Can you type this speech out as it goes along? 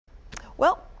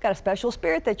Well, got a special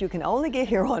spirit that you can only get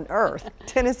here on Earth,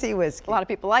 Tennessee whiskey. A lot of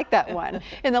people like that one.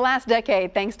 In the last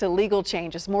decade, thanks to legal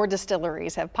changes, more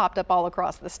distilleries have popped up all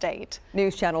across the state.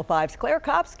 News Channel 5's Claire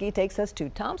Kopsky takes us to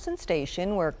Thompson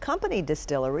Station, where Company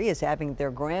Distillery is having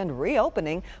their grand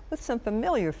reopening with some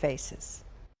familiar faces.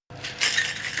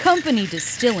 Company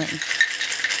Distilling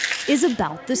is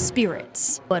about the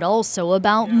spirits, but also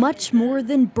about much more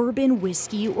than bourbon,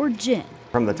 whiskey, or gin.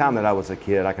 From the time that I was a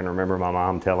kid, I can remember my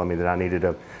mom telling me that I needed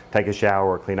to take a shower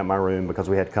or clean up my room because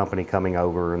we had company coming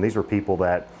over. And these were people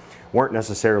that weren't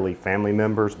necessarily family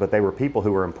members, but they were people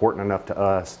who were important enough to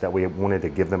us that we wanted to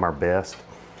give them our best.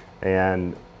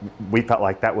 And we felt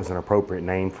like that was an appropriate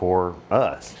name for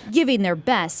us. Giving their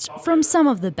best from some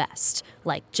of the best,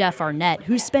 like Jeff Arnett,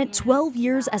 who spent 12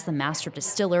 years as the master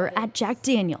distiller at Jack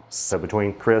Daniels. So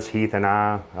between Chris, Heath, and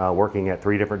I, working at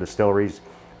 3 different distilleries,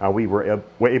 we were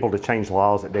able to change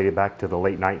laws that dated back to the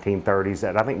late 1930s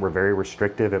that I think were very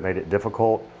restrictive. It made it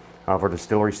difficult for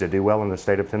distilleries to do well in the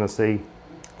state of Tennessee.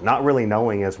 Not really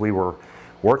knowing as we were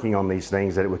working on these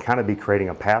things that it would kind of be creating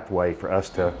a pathway for us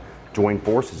to join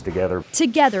forces together.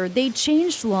 Together, they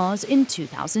changed laws in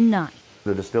 2009.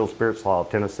 The distilled spirits law of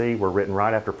Tennessee were written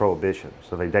right after Prohibition,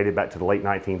 so they dated back to the late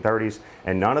 1930s,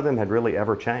 and none of them had really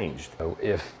ever changed.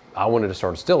 If I wanted to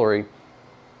start a distillery,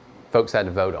 folks had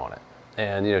to vote on it.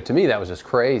 And to me that was just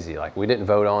crazy. Like, we didn't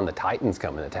vote on the Titans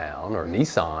coming to town or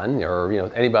Nissan or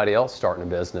anybody else starting a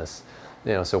business.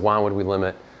 So why would we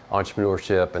limit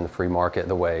entrepreneurship and the free market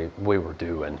the way we were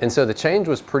doing? And so the change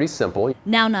was pretty simple.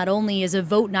 Now not only is a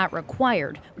vote not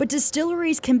required, but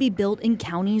distilleries can be built in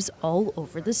counties all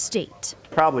over the state.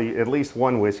 Probably at least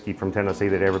one whiskey from Tennessee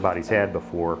that everybody's had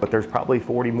before, but there's probably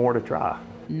 40 more to try.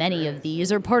 Many of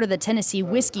these are part of the Tennessee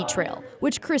Whiskey Trail,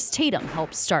 which Chris Tatum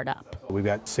helped start up. We've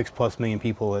got 6+ million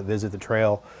people that visit the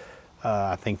trail.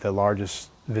 I think the largest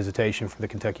visitation for the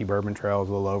Kentucky Bourbon Trail is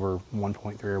a little over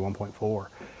 1.3 or 1.4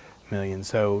 million.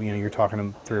 So, you're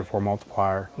talking 3 or 4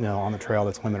 multiplier, on the trail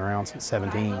that's limited around at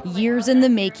 17. Years in the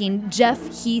making,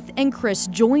 Jeff, Heath, and Chris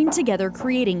joined together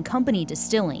creating Company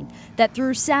Distilling that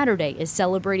through Saturday is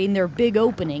celebrating their big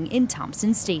opening in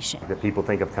Thompson Station. That people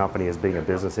think of company as being a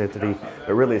business entity,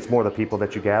 but really it's more the people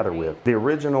that you gather with. The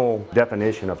original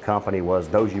definition of company was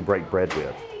those you break bread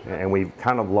with. And we've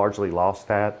kind of largely lost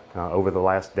that over the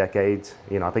last decades.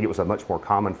 I think it was a much more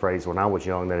common phrase when I was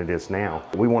young than it is now.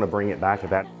 We want to bring it back to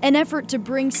that. An effort to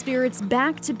bring spirits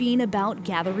back to being about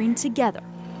gathering together,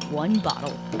 one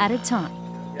bottle at a time.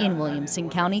 In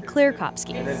Williamson County, Claire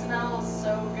Kopsky. It smells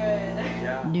so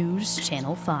good. News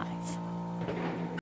Channel 5.